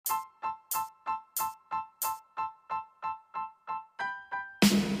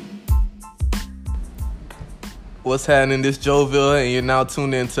What's happening? This Joville, and you're now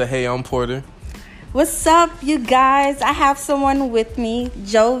tuned in to Hey, I'm Porter. What's up, you guys? I have someone with me,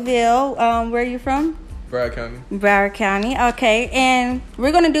 Joville. Where are you from? Broward County. Broward County. Okay, and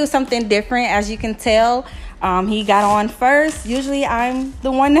we're gonna do something different. As you can tell, he got on first. Usually, I'm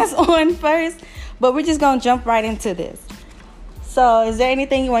the one that's on first, but we're just gonna jump right into this. So, is there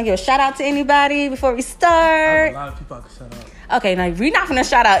anything you want to give a shout out to anybody before we start? A lot of people I can shout out. Okay, now we're not gonna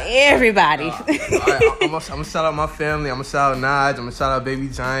shout out everybody. I'm gonna shout out my family. I'm gonna shout out Naj. I'm gonna shout out Baby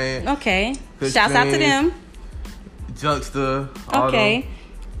Giant. Okay, shouts out to them. Juxta. Okay,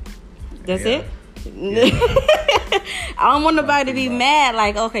 that's it. Yeah. I don't want nobody to be mad.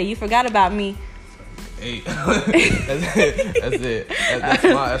 Like, okay, you forgot about me. Hey, that's it.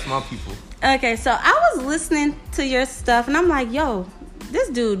 That's my people. Okay, so I was listening to your stuff, and I'm like, yo, this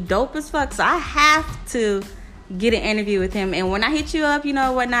dude dope as fuck. So I have to get an interview with him. And when I hit you up,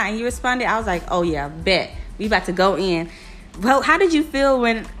 whatnot, and you responded, I was like, oh yeah, bet we about to go in. Well, how did you feel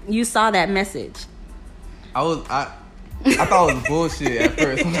when you saw that message? I thought it was bullshit at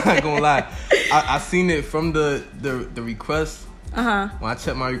first. I'm not gonna lie. I seen it from the request. When I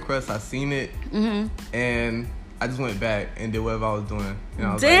checked my request, I seen it, and I just went back and did whatever I was doing. And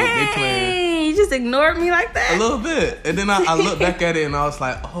I was Dang, like, they playing. You just ignored me like that? A little bit. And then I looked back at it and I was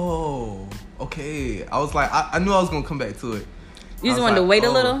like, oh, okay. I was like, I knew I was going to come back to it. You just wanted to wait a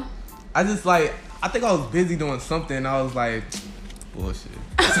little? I think I was busy doing something and I was like, bullshit.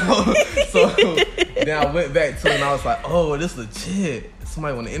 So then I went back to it and I was like, oh, this legit.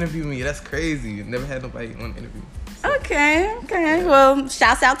 Somebody want to interview me. That's crazy. Never had nobody want to interview me. So, Okay. Well,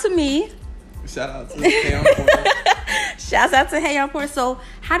 shouts out to me. Shout out to Hey, I'm Porter. Shouts out to Hey, I'm Porter. So,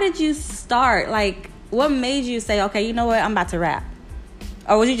 how did you start? Like, what made you say, okay, you know what, I'm about to rap?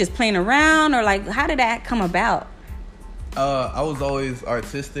 Or was you just playing around? Or, like, how did that come about? I was always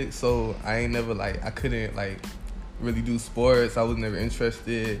artistic, so I ain't never, I couldn't, really do sports. I was never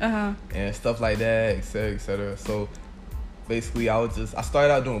interested and stuff like that, et cetera, et cetera. So, basically, I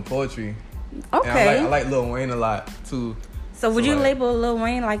started out doing poetry. Okay. And I like Lil Wayne a lot, too. So would you label Lil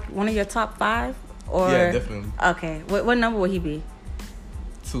Wayne like one of your top 5? Or yeah, definitely. Okay. What number would he be?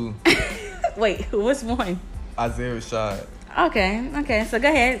 2. Wait, what's 1? Isaiah Rashad. Okay. So go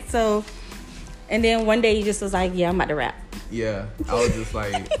ahead. So, and then one day you just was like, yeah, I'm about to rap. Yeah, I was just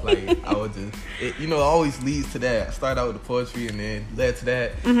it always leads to that. I started out with the poetry and then led to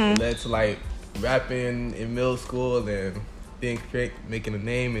that. It led to rapping in middle school and then making a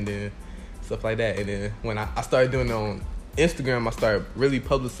name and then stuff like that. And then when I started doing it on Instagram, I started really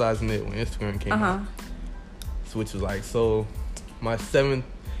publicizing it when Instagram came out. So which was my 7th,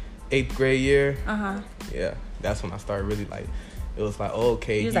 8th grade year. Yeah, that's when I started really it was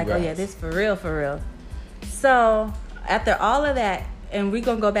okay. You was like, oh yeah, this for real. So after all of that, and we're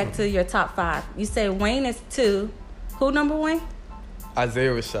gonna go back to your top 5. You say Wayne is 2. Who number 1?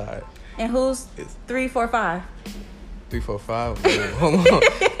 Isaiah Rashad. And who's 3, 4, 5? 3, 4, 5. Hold on.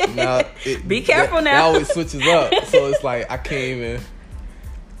 Now, be careful now. It always switches up. So it's I can't even.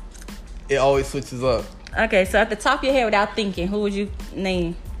 It always switches up. Okay, so at the top of your head, without thinking, who would you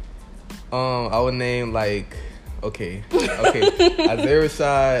name? I would name okay. Isaiah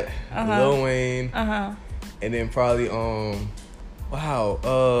Rashad, Lil Wayne, and then probably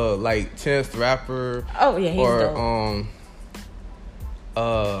Chance the Rapper. Oh yeah, he's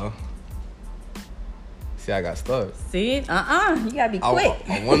dope. See, I got stuck. See? You gotta be quick.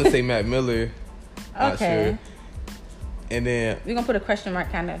 I want to say Mac Miller. Not Okay. Sure. And then we're gonna put a question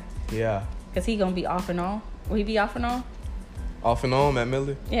mark, kind of. Yeah. Cause he gonna be off and on. Will he be off and on? Off and on, Mac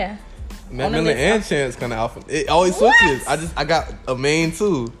Miller. Yeah. Mac Miller and Chance kind of off. It always switches. I got a main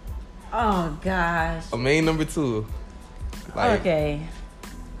 2. Oh gosh. A main number 2. Okay.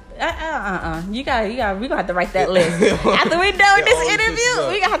 We gonna have to write that list. After we're done with this interview,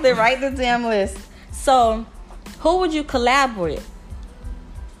 we gonna have to write the damn list. So, who would you collab with?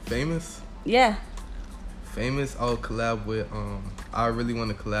 Famous? Yeah. Famous, I'll collab with, I really want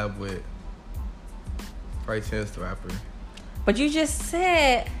to collab with probably Chance the Rapper. But you just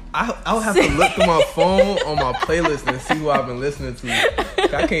said... I'll have to look through my phone on my playlist and see who I've been listening to.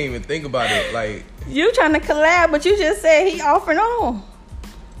 I can't even think about it. You trying to collab, but you just said he off and on.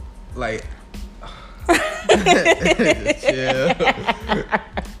 Chill.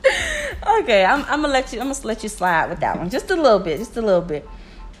 Okay, I'm gonna let you slide with that one. Just a little bit.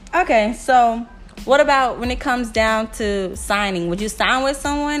 Okay, so what about when it comes down to signing? Would you sign with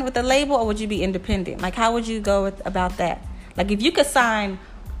someone with a label, or would you be independent? How would you go about that? If you could sign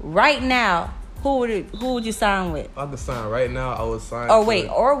right now, who would you sign with? If I could sign right now, I would sign.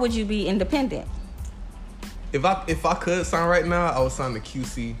 Or would you be independent? If I could sign right now, I would sign the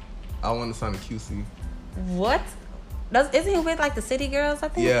QC. I want to sign the QC. What? Isn't he with like the City Girls? I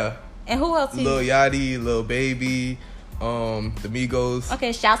think. Yeah. And who else? Isn't he with like the City Girls? I think. Yeah. And who else? Lil Yachty, Lil Baby, the Migos.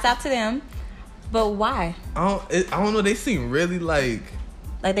 Okay, shouts out to them. But why? I don't know. They seem really like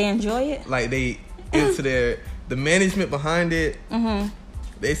they enjoy it. Like they into the management behind it. Mm-hmm.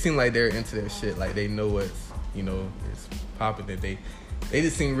 They seem like they're into their shit. Like they know what's it's popping. That they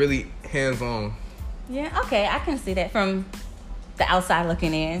just seem really hands on. Yeah. Okay, I can see that from the outside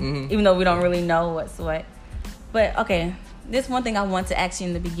looking in, Mm-hmm. even though we don't really know what's what. But okay, this one thing I want to ask you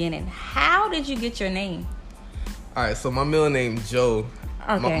in the beginning: how did you get your name? All right, so my middle name Joe.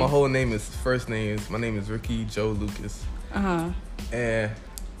 Okay. My whole name is my name is Ricky Joe Lucas. And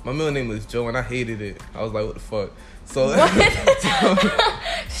my middle name was Joe, and I hated it. I was like, what the fuck? So,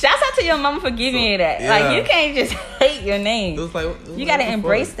 shouts out to your mama for giving you that. Yeah. Like you can't just hate your name. It was like you gotta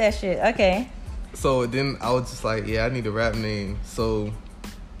embrace that shit. Okay. So then I was just like, yeah, I need a rap name. So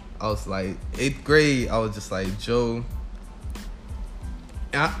I was like, 8th grade, I was just like, Joe.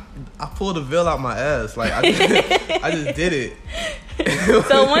 And I pulled the veil out my ass. Like, I just did it.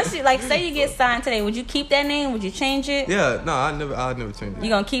 So once you, say you get signed today, would you keep that name? Would you change it? Yeah, no, I'd never change it. You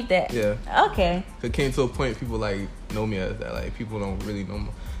gonna keep that? Yeah. Okay. It came to a point people, know me as that. Like, people don't really know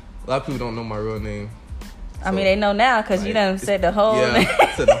a lot of people don't know my real name. So, I mean, they know now because you done said the whole name.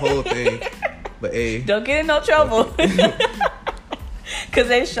 Said the whole thing. But, hey. Don't get in no trouble. Because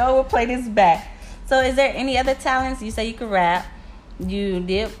they sure will play this back. So is there any other talents? You say you could rap. You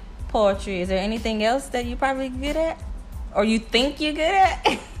did poetry. Is there anything else that you're probably good at? Or you think you're good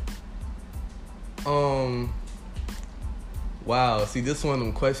at? Wow. See, this one of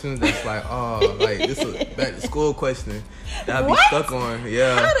them questions that's this is a back to school question that I be stuck on.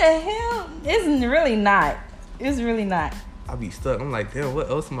 Yeah. How the hell? It's really not. It's really not. I be stuck. I'm like, damn, what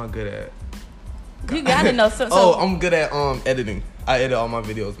else am I good at? You gotta know. I'm good at editing. I edit all my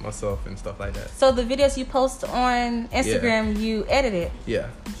videos myself and stuff like that. So the videos you post on Instagram, you edit it? Yeah.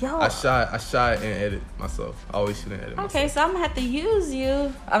 Yo. I shot and edit myself. I always shoot and edit myself. Okay, so I'm gonna have to use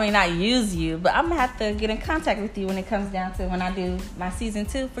you. I mean, not use you, but I'm gonna have to get in contact with you when it comes down to when I do my season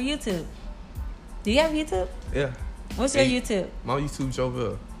 2 for YouTube. Do you have YouTube? Yeah. What's your YouTube? My YouTube,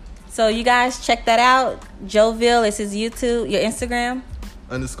 Joville. So you guys check that out. Joville is his YouTube. Your Instagram?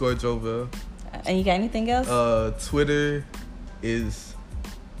 _Joville. And you got anything else? Twitter is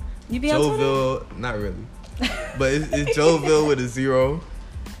you be on Twitter? Joville. Not really. But it's Joville with a 0.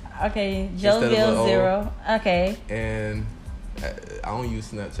 Okay, Joville 0. Okay. And I don't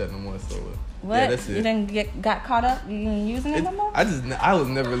use Snapchat no more, so what? Yeah, that's it. You didn't got caught up? You ain't using it no more? I was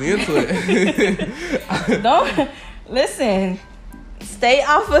never really into it. Don't listen. Stay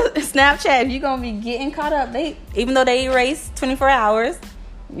off of Snapchat. If you're gonna be getting caught up, even though they erase 24 hours,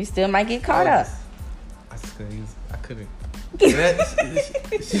 you still might get caught up. I just couldn't use it. I couldn't. Shit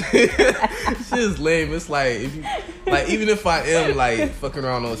is lame. It's like if you even if I am fucking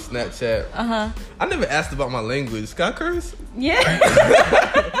around on Snapchat, I never asked about my language. Can I curse? Yeah.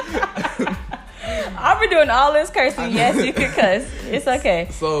 I've been doing all this cursing. Yes, you can cuss. It's okay.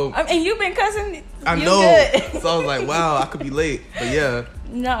 So and you've been cussing. I know. Good. So I was like, wow, I could be late, but yeah.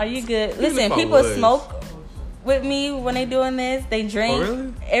 No, you good. Listen, people smoke with me when they doing this. They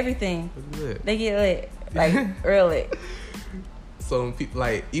drink everything. They get lit, real lit. So people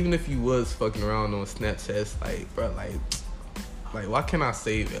even if you was fucking around on Snapchat, it's bro, why can't I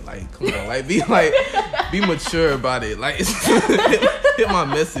save it? Come on, be mature about it. Hit my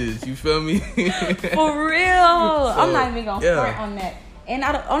message. You feel me? For real. I'm not even gonna front on that. And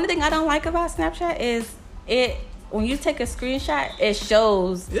the only thing I don't like about Snapchat is when you take a screenshot, it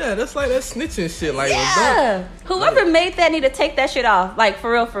shows. Yeah, that's that's snitching shit. Whoever made that need to take that shit off.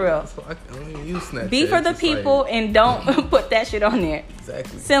 For real. So I don't even use Snapchat. Be for the people and don't put that shit on there.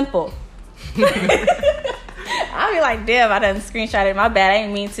 Exactly. Simple. I'll be like, damn, I done screenshot it. My bad, I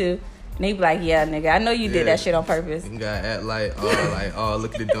ain't mean to. And they be like, yeah, nigga, I know you did that shit on purpose. You gotta act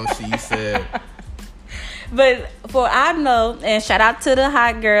look at the dumb shit you said. But I know, and shout out to the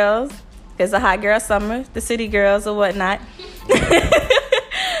hot girls, because the hot girl summer, the city girls or whatnot.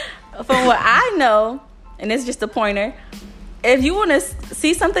 From what I know, and it's just a pointer, if you want to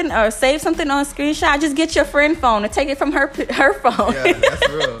see something or save something on a screenshot, just get your friend phone and take it from her phone. Yeah, that's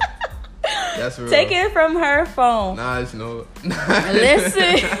real. That's real. Take it from her phone. Listen.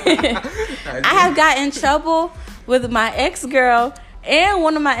 I have gotten in trouble with my ex-girl and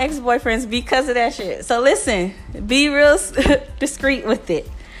one of my ex-boyfriends because of that shit. So listen, be real discreet with it.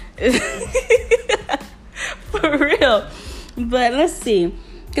 For real. But let's see.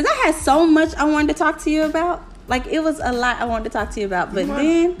 Because I had so much I wanted to talk to you about. Like, it was a lot I wanted to talk to you about. But Do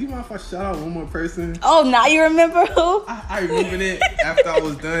then... you mind if I shout out one more person? Oh, now you remember who? I remembered it after I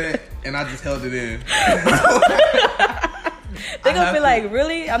was done, and I just held it in. They're going to be like,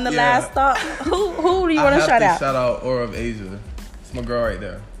 really? I'm the last thought? Who do you want to shout out? Shout out Aura of Asia. It's my girl right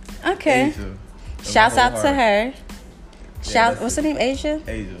there. Okay. Asia. Shouts out to her. Yeah, What's her name? Asia?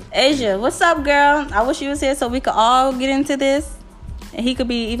 Asia. Asia, what's up, girl? I wish you was here so we could all get into this. And he could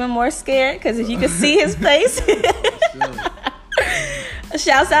be even more scared because if you could see his face.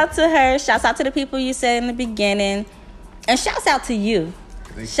 Shouts out to her. Shouts out to the people you said in the beginning. And shouts out to you.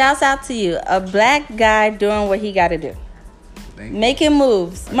 Shouts out to you. A black guy doing what he got to do. Making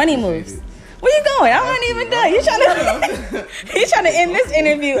moves. Money moves. Where you going? I wasn't even done. You trying to end this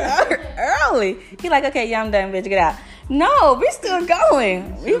interview early. He like, okay, yeah, I'm done, bitch. Get out. No, we still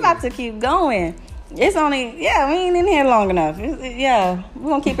going. We about to keep going. It's only, we ain't in here long enough. We're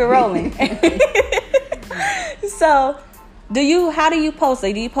going to keep it rolling. So, how do you post?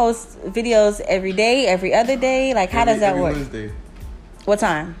 Like, do you post videos every day, every other day? Like, how does that work? Wednesday. What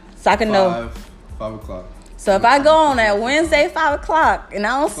time? So I can know. 5 o'clock. So if I go on at Wednesday, 5 o'clock, and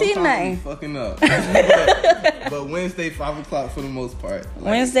I don't see nothing. Fucking up. but Wednesday, 5 o'clock for the most part. Like,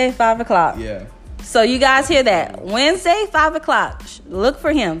 Wednesday, 5 o'clock. Yeah. So you guys hear that? Wednesday, 5 o'clock. Look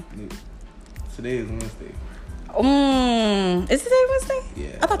for him. Today is Wednesday. Is today Wednesday?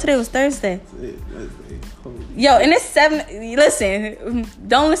 Yeah. I thought today was Thursday. Today is Wednesday. Yo, and it's 7. Listen,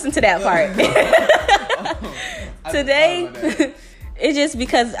 don't listen to that part. Today, it's just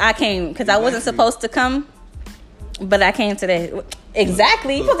because I came, because I wasn't supposed to come, but I came today.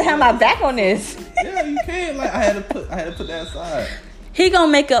 Exactly. You supposed to have my back on this. Yeah, you can. Like, I had to put that aside. He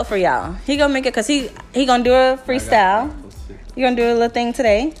gonna make up for y'all. He gonna make it because he gonna do a freestyle. He gonna do a little thing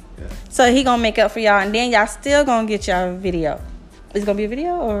today. Yeah. So he gonna make up for y'all, and then y'all still gonna get y'all video. Is it gonna be a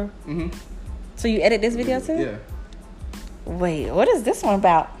video or? Mm-hmm. So you edit this video too? Yeah. Wait, what is this one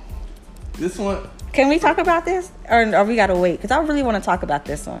about? This one. Can we talk about this, or we gotta wait? Because I really want to talk about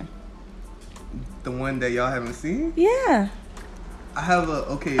this one. The one that y'all haven't seen? Yeah. I have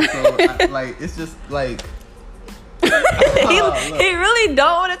it's just like. He really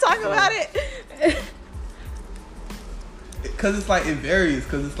don't want to talk about it. Because it's like, it varies.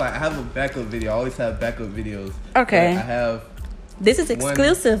 Because it's like, I have a backup video. I always have backup videos. Okay. I have. This is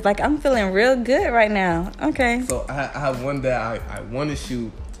exclusive. Like, I'm feeling real good right now. Okay. So I have one that I want to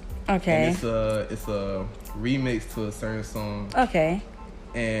shoot. Okay. And it's a remix to a certain song. Okay.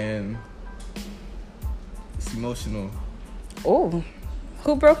 And it's emotional. Oh.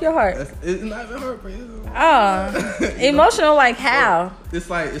 Who broke your heart? It's not even heartbreaking. Oh. Emotional, like how?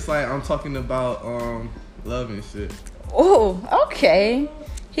 It's like I'm talking about love and shit. Oh, okay.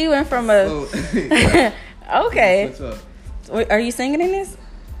 He went from a okay. Are you singing in this?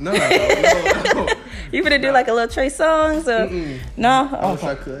 No. You gonna do like a little Trey Songz or no? I wish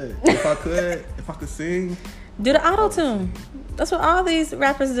I could. If I could sing. Do the auto tune. That's what all these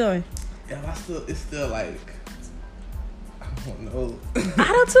rappers doing. Yeah, it's still like, I don't know.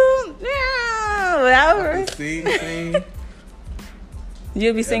 Auto tune? Yeah, whatever. Sing.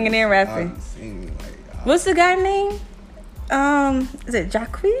 You'll be singing and rapping. I'll be singing, like, what's the guy name? Is it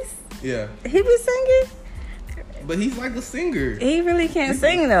Jacquees? Yeah. He be singing? But he's like a singer. He really can't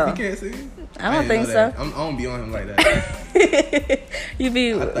sing though. He can't sing? I don't think so. I don't be on him like that. You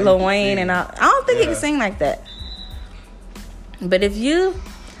be Lil Wayne and all. I don't think he can sing like that. But if y'all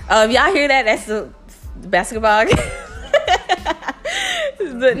hear that, that's the basketball game.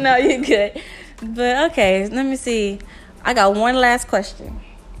 But no, you're good. But okay, let me see. I got one last question.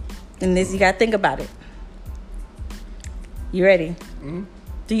 And this, you gotta think about it. You ready? Mm-hmm.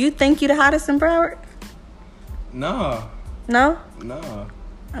 Do you think you the hottest in Broward? No. No? No.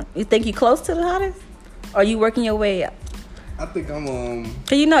 You think you close to the hottest? Or you working your way up? I think I'm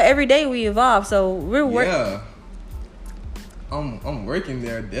Cause you know every day we evolve, so we're working. Yeah. I'm working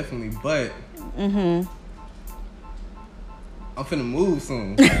there definitely, but I'm finna move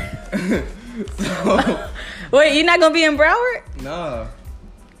soon. So, wait, you're not gonna be in Broward? Nah.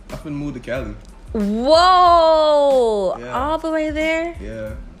 I'm finna move to Cali. Whoa! Yeah. All the way there?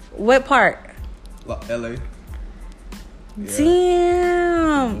 Yeah. What part? LA. Yeah.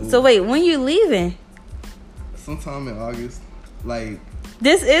 Damn. So wait, when you leaving? Sometime in August. Like,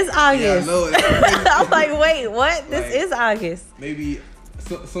 this is August. yeah, I know. I'm like, wait, what? This Like, is August. Maybe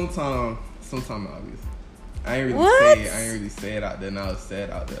sometime in August. I ain't What? really say it out there. Now it's said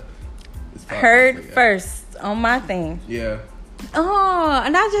out there. It's probably- Heard yeah. first on my thing. Yeah. Oh,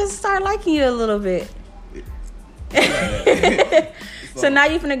 and I just started liking you a little bit. It's So now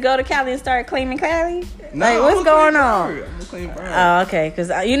you finna go to Cali and start claiming Cali? No, Like, what's going on? I'm gonna claim Broward. Oh, okay. Because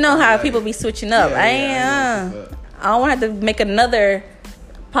you know how people be switching up. I don't want to have to make another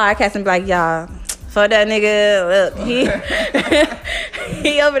podcast and be like, y'all, for that nigga, look,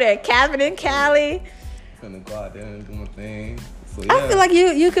 he over there capping in Cali. Gonna go out there and do my thing. So, I feel like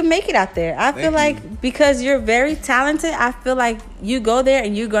you can make it out there. I feel like because you're very talented, I feel like you go there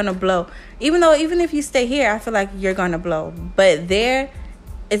and you're gonna blow. Even if you stay here, I feel like you're gonna blow. But there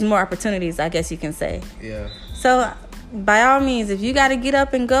is more opportunities, I guess you can say. Yeah. So by all means, if you gotta get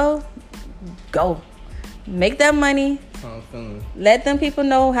up and go. Make that money. Let them people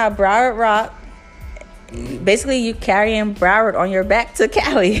know how Broward rock. Mm-hmm. Basically, you carrying Broward on your back to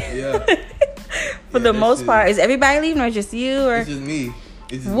Cali. Yeah. For the most part, is everybody leaving or just you? Or it's just me.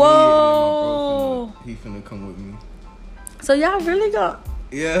 It's just whoa. Me and he finna come with me. So y'all really go?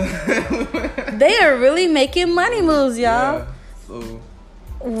 Yeah. They are really making money moves, y'all. Yeah. So.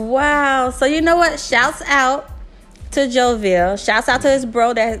 Wow. So you know what? Shouts out to Joville. Shouts out to his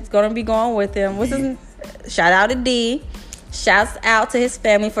bro that's gonna be going with him. What's his? Shout out to D. Shouts out to his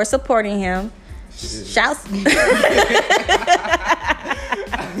family for supporting him. Shouts.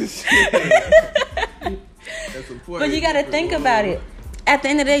 But you gotta think about it. At the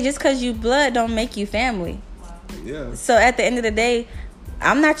end of the day, just because you blood don't make you family. Yeah. So at the end of the day,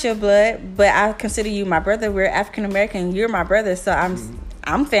 I'm not your blood, but I consider you my brother. We're African American. You're my brother, so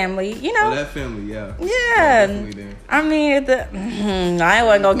I'm family. You know. Oh, that family, yeah. Yeah. I mean, I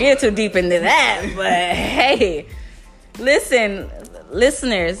wasn't gonna get too deep into that, but hey, listen,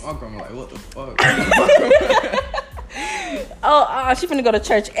 listeners. My grandma like, what the fuck? Oh, she finna go to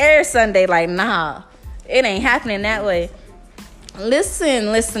church every Sunday. Like, nah, it ain't happening that way.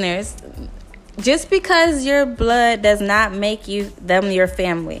 Listen, listeners, just because your blood does not make them your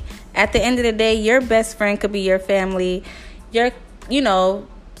family. At the end of the day, your best friend could be your family.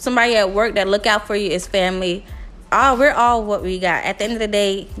 Somebody at work that look out for you is family. We're all what we got. At the end of the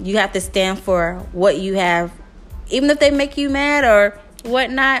day, you have to stand for what you have. Even if they make you mad or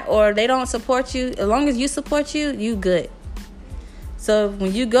whatnot, or they don't support you, as long as you support you good. So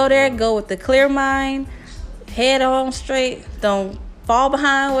when you go there, go with the clear mind, head on straight. Don't fall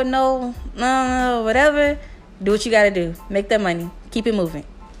behind with no, whatever. Do what you got to do. Make that money. Keep it moving.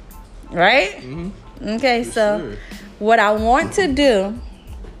 Right? Mm-hmm. Okay, so what I want to do.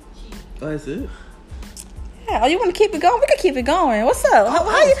 That's it. Yeah, you want to keep it going? We can keep it going. What's up?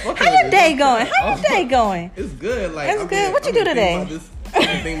 How your day going? How your day going? It's good. It's good. What you do today? I've been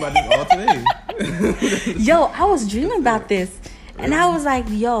thinking about this all today. Yo, I was dreaming about this. And I was like,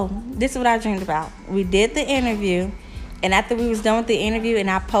 yo, this is what I dreamed about. We did the interview. And after we was done with the interview and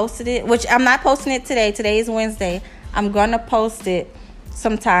I posted it, which I'm not posting it today. Today is Wednesday. I'm going to post it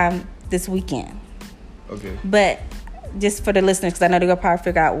sometime this weekend. Okay. But just for the listeners, because I know they're going to probably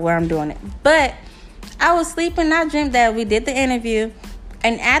figure out where I'm doing it. But I was sleeping and I dreamed that we did the interview.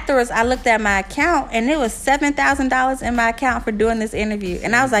 And afterwards, I looked at my account and it was $7,000 in my account for doing this interview.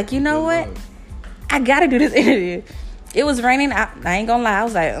 And I was like, you know what? I got to do this interview. It was raining. I ain't gonna lie. I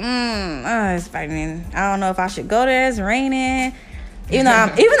was like, it's raining. I don't know if I should go there. It's raining. Even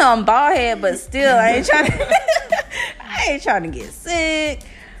though I'm bald head, but still, I ain't trying to get sick.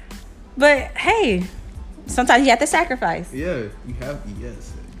 But hey, sometimes you have to sacrifice. Yeah, you have to.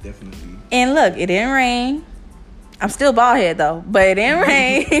 Yes, definitely. And look, it didn't rain. I'm still bald head though, but it didn't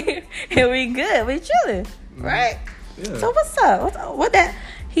rain. And we good. We chilling, right? Yeah. So what's up? What that?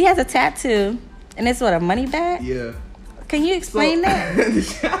 He has a tattoo, and it's what, a money bag? Yeah. Can you explain that?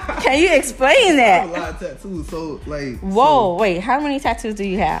 Can you explain that? I have a lot of tattoos, so like. Whoa, wait! How many tattoos do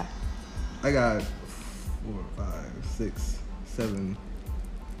you have? I got 4, 5, 6, 7.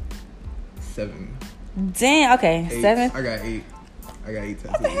 Damn. Okay, 8. 7. I got 8 tattoos.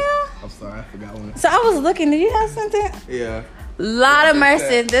 What the hell? I'm sorry, I forgot one. So I was looking. Did you have something? Yeah. Lot of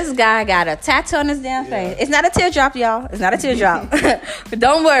mercy. This guy got a tattoo on his damn face. It's not a teardrop, y'all. It's not a teardrop. But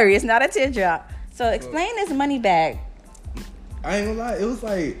don't worry, it's not a teardrop. So explain this money bag. I ain't gonna lie, it was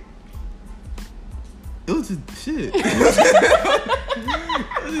just shit. It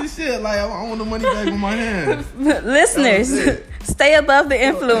was just shit. Like, I want the money back with my hand. Listeners, stay above the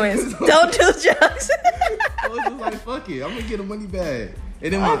influence. Don't do drugs. I was just like, fuck it, I'm gonna get a money bag.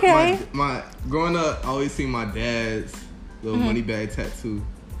 And then my growing up, I always seen my dad's little money bag tattoo.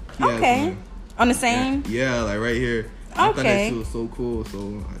 He has one. On the same? Yeah, like right here. I thought that shit was so cool,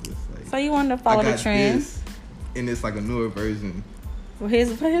 so I just like. So you wanted to follow the trend? And it's like a newer version. What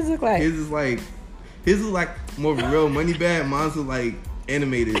his look like? His is like more of a real money bag. Mine's is like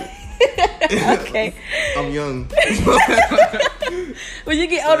animated. Okay. I'm young. When you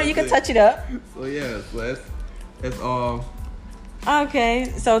get older, you can touch it up. So yeah, so that's all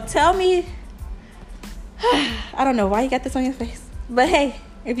Okay, so tell me. I don't know why you got this on your face, but hey,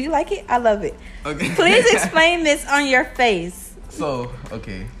 if you like it, I love it. Okay. Please explain this on your face. So,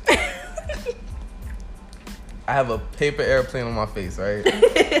 okay. I have a paper airplane on my face, right?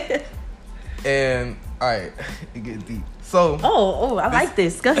 And all right, it gets deep. So I like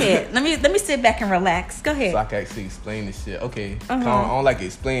this. Go ahead. Let me sit back and relax. Go ahead. So I can actually explain this shit. Okay. I don't like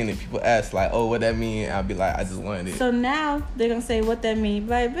explaining it. People ask like, "Oh, what that mean?" I'll be like, "I just learned it." So now they're gonna say what that mean.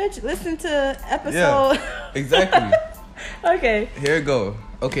 Like, bitch, listen to episode. Yeah, exactly. Okay. Here it go.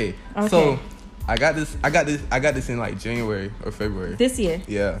 Okay. So I got this in like January or February. This year.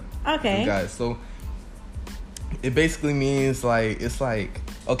 Yeah. Okay. Guys, so it basically means like it's like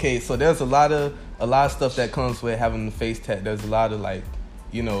okay. So there's a lot of stuff that comes with having the face tat. There's a lot of like,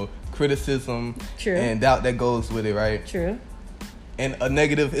 criticism and doubt that goes with it, right? True. And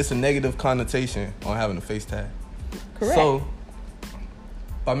it's a negative connotation on having a face tat. Correct. So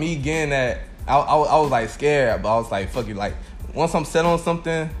by me getting that, I was like scared, but I was like, fuck it. Like once I'm set on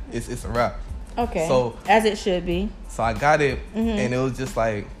something, it's a wrap. Okay. So as it should be. So I got it, and it was just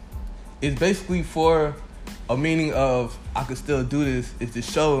like, it's basically for a meaning of I could still do this. It's to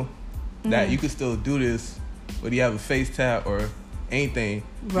show that you could still do this whether you have a face tat or anything,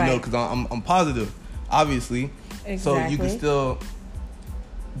 right? Because I'm positive, obviously. Exactly. So you can still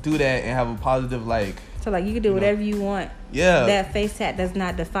do that and have a positive So you can do whatever you want. Yeah. That face tat does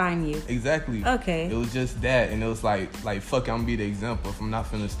not define you. Exactly. Okay. It was just that, and it was like fuck it, I'm gonna be the example. If I'm not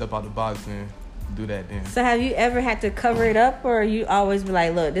finna step out the box and do that, then. So have you ever had to cover it up, or you always be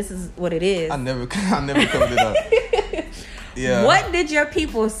like, look, this is what it is? I never covered it up. Yeah. What did your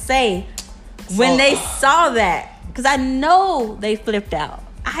people say when they saw that? Because I know they flipped out.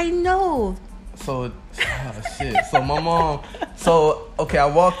 I know. So, shit. So my mom. So okay, I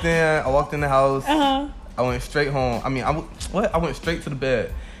walked in the house. I went straight home. I mean, I went straight to the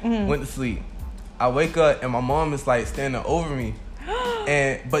bed. Went to sleep. I wake up and my mom is like standing over me,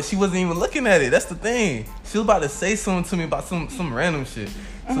 but she wasn't even looking at it. That's the thing. She was about to say something to me about some random shit.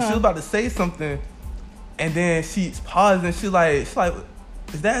 So she was about to say something. And then she paused and she's like,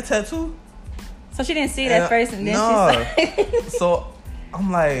 is that a tattoo? So she didn't see it at first, and then she's like, so I'm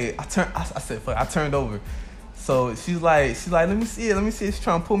like, I said, fuck, I turned over. So she's like, let me see it. She's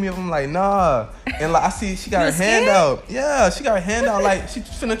trying to pull me up. I'm like, nah. And like I see she got her hand out. Yeah, she got her hand out like she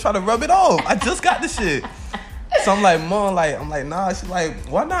finna try to rub it off. I just got the shit. So I'm like, Mom, I'm like, nah. She's like,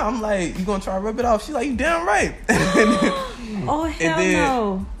 why not? I'm like, you gonna try to rub it off? She's like, you damn right. Oh hell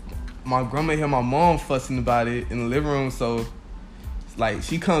no. My grandma hear my mom fussing about it in the living room, so like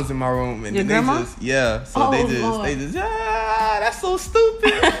she comes in my room and your grandma? They just that's so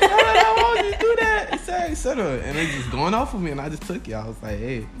stupid. Why would you do that? Etc. And they just going off of me, and I just took it. I was like,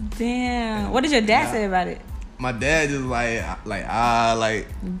 hey. Damn. What did your dad say about it? My dad just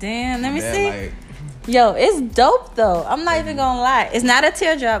Damn. Let me see. Yo, it's dope though. I'm not even gonna lie. It's not a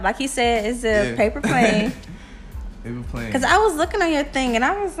teardrop, like he said. It's a paper plane. Because I was looking on your thing and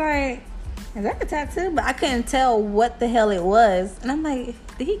I was like, is that a tattoo? But I couldn't tell what the hell it was. And I'm like,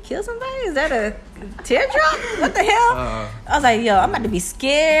 did he kill somebody? Is that a teardrop? What the hell? I was like, yo, I'm about to be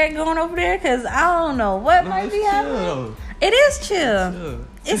scared going over there because I don't know what might be happening. It is chill.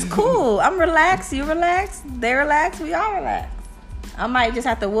 It's cool. I'm relaxed. You relaxed. They relax. We all relax. I might just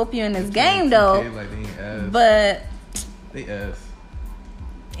have to whoop you in this game though. But they ass.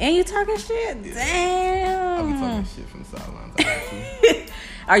 And you talking shit? Yeah. Damn. I be talking shit from the sidelines.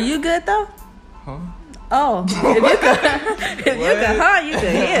 Are you good though? Huh? Oh, if you good, you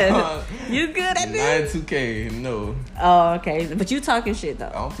good. Yeah. You good at this? 2K, no. Oh, okay. But you talking shit though.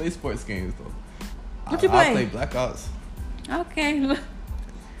 I don't play sports games though. What you playing? I play Black Ops. Okay.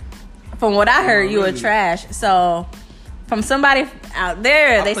 From what I heard, you were trash. So, from somebody out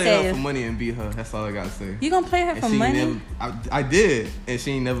there, they say I play her for money and beat her. That's all I gotta say. You gonna play her for money? I did, and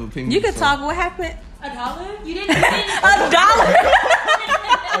she ain't never paid me. You could talk. What happened? $1? You didn't say $1?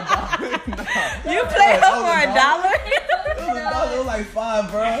 You play her for $1? It was like $5,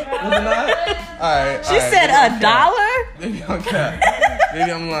 bro. Was it not? All right. She said $1? Maybe I'm cap.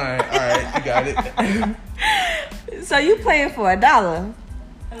 Maybe I'm lying. All right, you got it. So you playing for $1?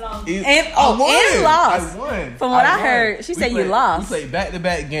 I lost. And lost. I won. From what I heard, she said you lost. We played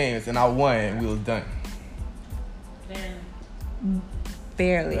back-to-back games, and I won, and we was done.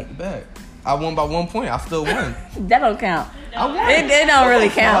 Barely. Back-to-back. I won by 1 point. I still won. That don't count. I won. It don't really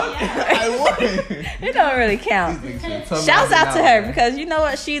count. I won. It don't really count. Shouts out to her because you know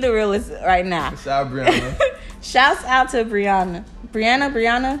what? She the realest right now. Shout out Brianna. Shouts out to Brianna.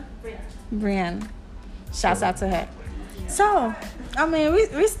 Brianna. Shouts out to her. So, I mean,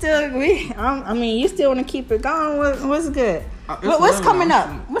 you still want to keep it going. What's good? What's coming up?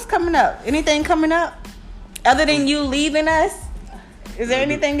 What's coming up? Anything coming up other than you leaving us? Is there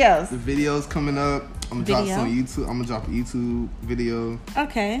anything else? The videos coming up. I'm gonna drop some YouTube. I'm gonna drop a YouTube video.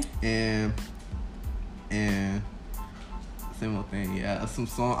 Okay. And same old thing. Yeah, some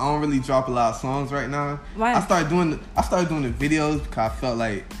song. I don't really drop a lot of songs right now. Why? I started doing the videos because I felt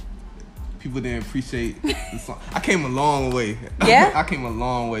like people didn't appreciate the song. I came a long way. Yeah. I came a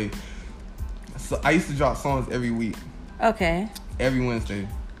long way. So I used to drop songs every week. Okay. Every Wednesday.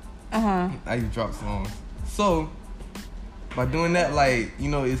 I used to drop songs. So by doing that, like, you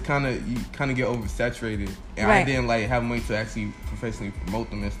know, it's you kind of get oversaturated, and right. I didn't like have money to actually professionally promote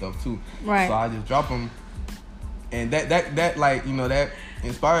them and stuff too. Right. So I just drop them, and that like, you know, that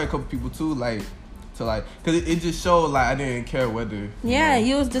inspired a couple people too, like to like, cause it just showed like I didn't care whether. Yeah,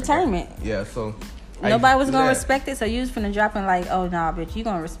 you was determined. Yeah, so nobody was gonna respect it, so you was finna drop in like, oh nah, bitch, you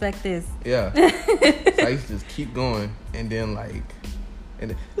gonna respect this. Yeah. So I used to just keep going, and then like,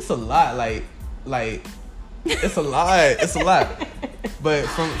 and it's a lot, like. It's a lot. But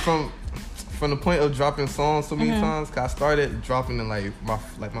from the point of dropping songs so many times, cause I started dropping in like my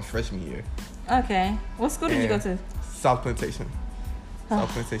freshman year. Okay. What school did you go to? South Plantation. South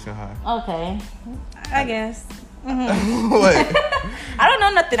Plantation High. Okay. I guess. What? I don't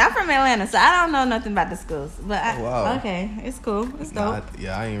know nothing. I'm from Atlanta, so I don't know nothing about the schools. But wow. Okay, it's cool. It's dope.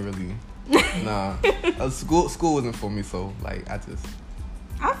 Yeah, I ain't really. Nah, school wasn't for me, so like I feel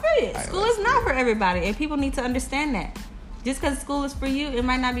it. School is not for everybody, and people need to understand that. Just because school is for you, it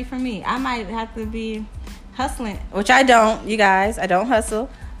might not be for me. I might have to be hustling, which I don't. You guys, I don't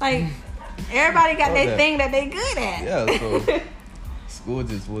hustle. Like everybody got their thing that they good at. Yeah, so school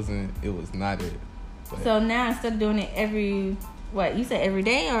just wasn't. It was not it. But so now instead of doing it every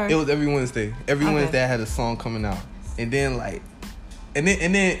day or it was every Wednesday. Every Wednesday I had a song coming out, and then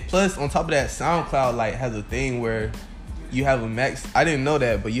plus on top of that, SoundCloud like has a thing where you have a max. I didn't know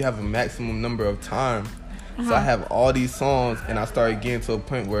that, but you have a maximum number of time. So I have all these songs, and I started getting to a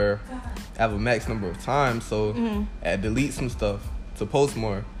point where I have a max number of time. So I delete some stuff to post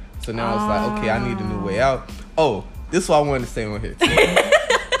more. So now it's like, okay, I need a new way out. Oh, this is what I wanted to say on here too.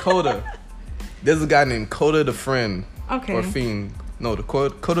 Coda. There's a guy named Coda the Friend. Okay. Or Fiend. No,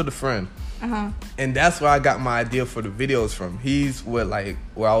 Coda the Friend. And that's where I got my idea for the videos from. He's where I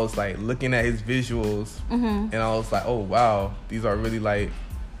was like looking at his visuals, and I was like, oh wow, these are really like,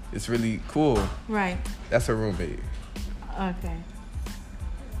 it's really cool. Right. That's her roommate. Okay.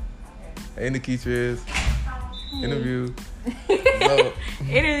 Hey Nikisha is interview.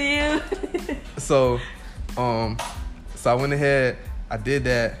 Interview. So I went ahead. I did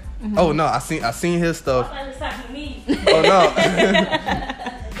that. Oh no, I seen his stuff. Oh no.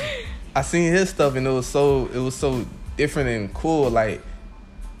 I seen his stuff, and it was so different and cool, like,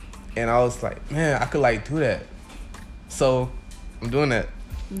 and I was like, man, I could like do that. So I'm doing that.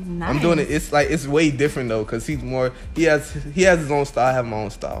 Nice. I'm doing it. It's like, it's way different though, cause he has his own style. I have my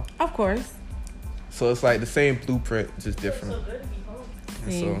own style. Of course. So it's like the same blueprint, just different.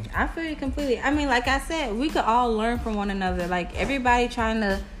 See, I feel you completely. I mean, like I said, we could all learn from one another. Like everybody trying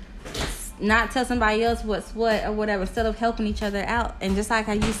to not tell somebody else what's what or whatever, instead of helping each other out. And just like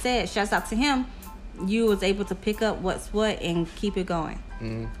how you said, shouts out to him, you was able to pick up what's what and keep it going.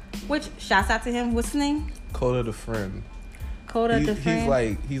 Which shouts out to him. What's his name? Coda the Friend. Coda the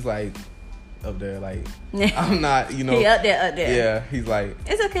Friend. He's like up there. Like I'm not. You know. He up there. Yeah. He's like.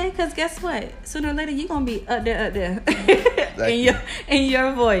 It's okay, cause guess what? Sooner or later you gonna be up there. Exactly. in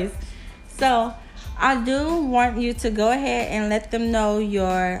your voice. So I do want you to go ahead and let them know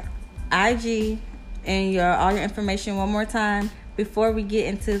your IG and all your information one more time before we get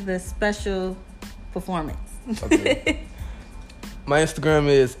into the special performance. Okay. My Instagram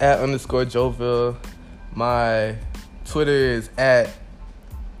is @_Joville. My Twitter is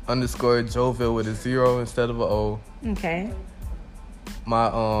 @_Joville with a 0 instead of a O. Okay. My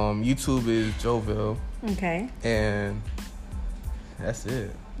YouTube is Joville. Okay. And that's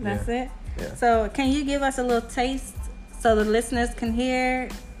it. That's it? Yeah. So can you give us a little taste so the listeners can hear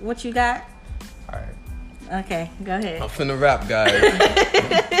what you got? All right. Okay, go ahead. I'm finna rap, guys.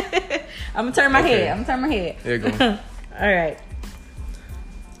 I'm gonna turn my head. There you go. All right.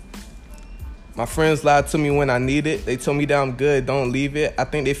 My friends lied to me when I need it. They told me that I'm good, don't leave it. I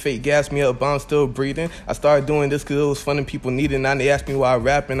think they fake gassed me up, but I'm still breathing. I started doing this because it was fun and people need it. Now they ask me why I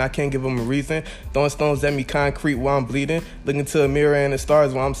rap and I can't give them a reason. Throwing stones at me concrete while I'm bleeding. Looking to a mirror and the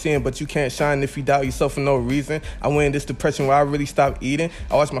stars while I'm seeing, but you can't shine if you doubt yourself for no reason. I went in this depression where I really stopped eating.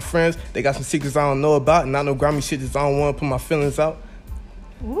 I watch my friends, they got some secrets I don't know about, and I know grimy shit just I don't want to put my feelings out.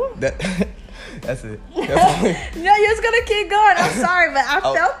 Ooh. That's it. No, you're just gonna keep going. I'm sorry, but I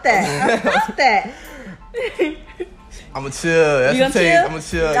felt that. I'ma chill. That's You the gonna tape. chill? I'ma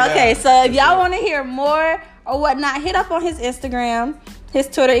chill. Okay, yeah. so if y'all want to hear more or whatnot, hit up on his Instagram, his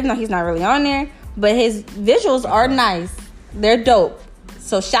Twitter, even though he's not really on there. But his visuals are nice. They're dope.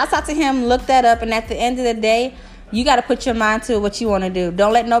 So shouts out to him. Look that up. And at the end of the day, you got to put your mind to what you want to do.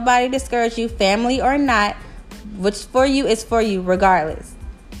 Don't let nobody discourage you, family or not. What's for you is for you, regardless.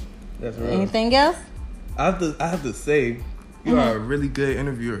 That's real. Anything else? I have to say, you are a really good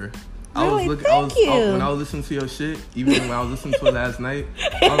interviewer. Really? Thank you. When I was listening to your shit, even when I was listening to it last night,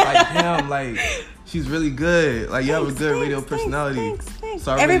 I was like, damn, like, she's really good. Like, you have a good radio personality. Thanks.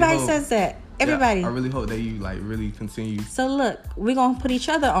 So I really Everybody hope- says that. Everybody. Yeah, I really hope that you, like, really continue. So look, we're going to put each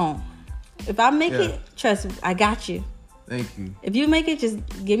other on. If I make it, trust me, I got you. Thank you. If you make it, just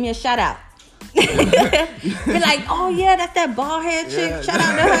give me a shout out. Be like, oh yeah, that's that bald head chick. Yeah. Shout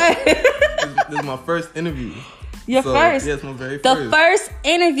out to her. This is my first interview. Your first. Yeah, it's my very The first. first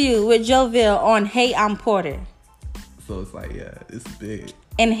interview with Joville on Hey, I'm Porter. So it's like, yeah, it's big.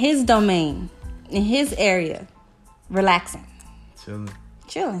 In his domain, in his area. Relaxing.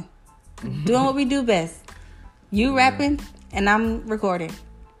 Chilling. Doing what we do best. You rapping and I'm recording.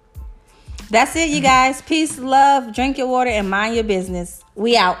 That's it, you guys. Peace, love, drink your water, and mind your business.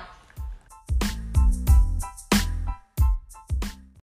 We out.